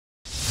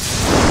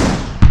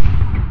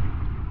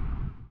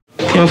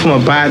come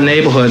from a bad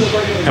neighborhood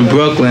in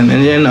Brooklyn,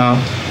 and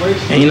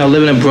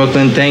living in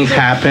Brooklyn, things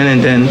happen,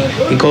 and then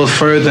it goes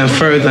further and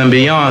further and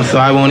beyond, so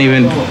I won't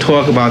even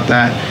talk about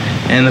that.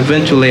 And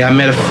eventually I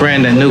met a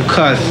friend that knew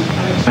Cuss,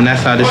 and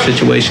that's how this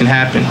situation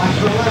happened.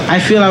 I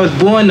feel I was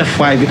born to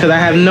fight because I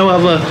have no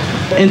other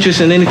interest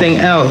in anything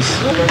else.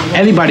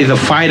 Everybody's a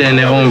fighter in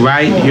their own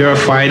right. You're a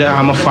fighter,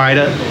 I'm a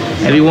fighter.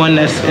 Everyone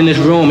that's in this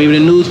room, even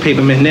the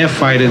newspapermen, they're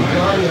fighters.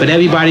 But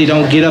everybody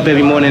don't get up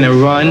every morning and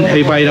run.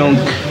 Everybody don't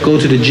go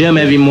to the gym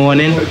every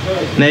morning.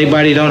 And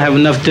everybody don't have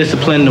enough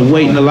discipline to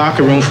wait in the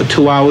locker room for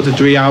 2 hours or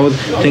 3 hours,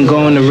 then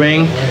go in the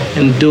ring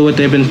and do what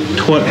they've been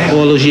taught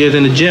all those years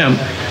in the gym.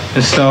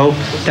 And so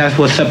that's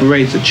what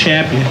separates a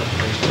champion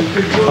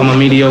from a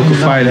mediocre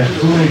fighter.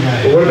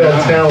 What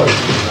about talent?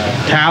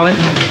 Talent?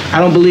 I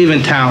don't believe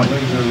in talent.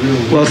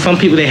 Well, some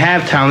people, they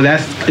have talent.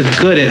 It's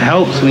good. It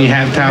helps when you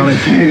have talent.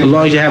 As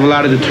long as you have a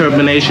lot of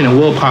determination and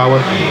willpower,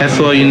 that's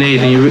all you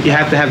need. And you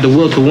have to have the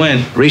will to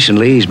win.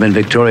 Recently, he's been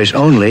victorious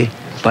only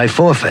by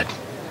forfeit.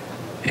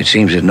 It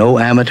seems that no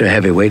amateur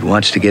heavyweight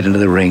wants to get into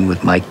the ring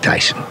with Mike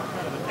Tyson.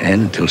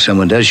 And until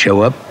someone does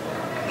show up,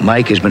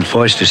 Mike has been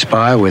forced to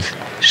spar with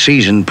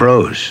seasoned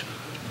pros.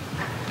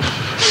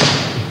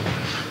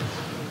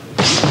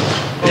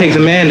 It takes a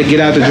man to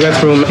get out the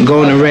dressing room and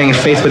go in the ring and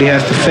face what he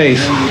has to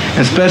face. And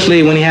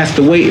especially when he has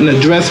to wait in the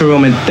dressing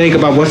room and think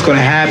about what's going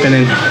to happen.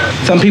 And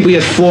some people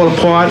just fall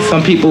apart.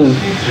 Some people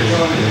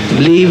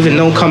leave and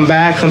don't come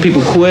back. Some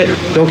people quit.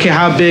 Don't care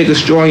how big or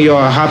strong you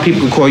are, how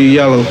people call you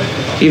yellow.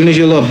 Even if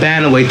you're a little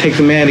bantamweight, it takes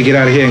a man to get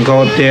out of here and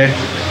go up there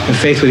and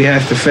face what he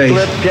has to face.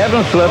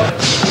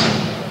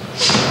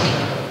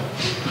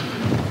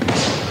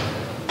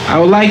 I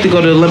would like to go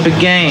to the Olympic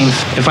Games.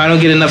 If I don't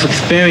get enough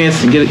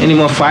experience and get any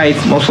more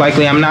fights, most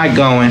likely I'm not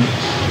going.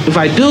 If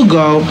I do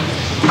go,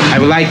 I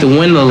would like to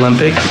win the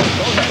Olympics.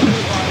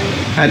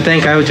 I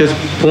think I was just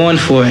born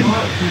for it.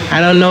 I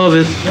don't know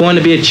if it's born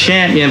to be a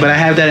champion, but I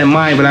have that in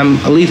mind, but I'm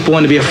at least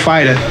born to be a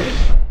fighter.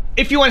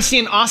 If you want to see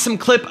an awesome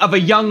clip of a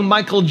young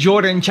Michael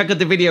Jordan, check out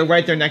the video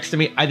right there next to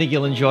me. I think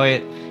you'll enjoy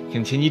it.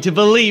 Continue to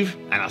believe,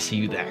 and I'll see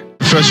you there.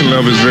 Professional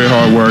level is very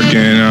hard work,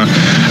 and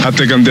I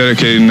think I'm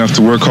dedicated enough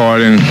to work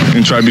hard and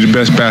try to be the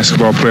best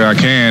basketball player I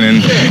can.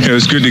 And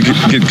it's good to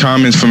get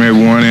comments from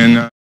everyone.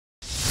 And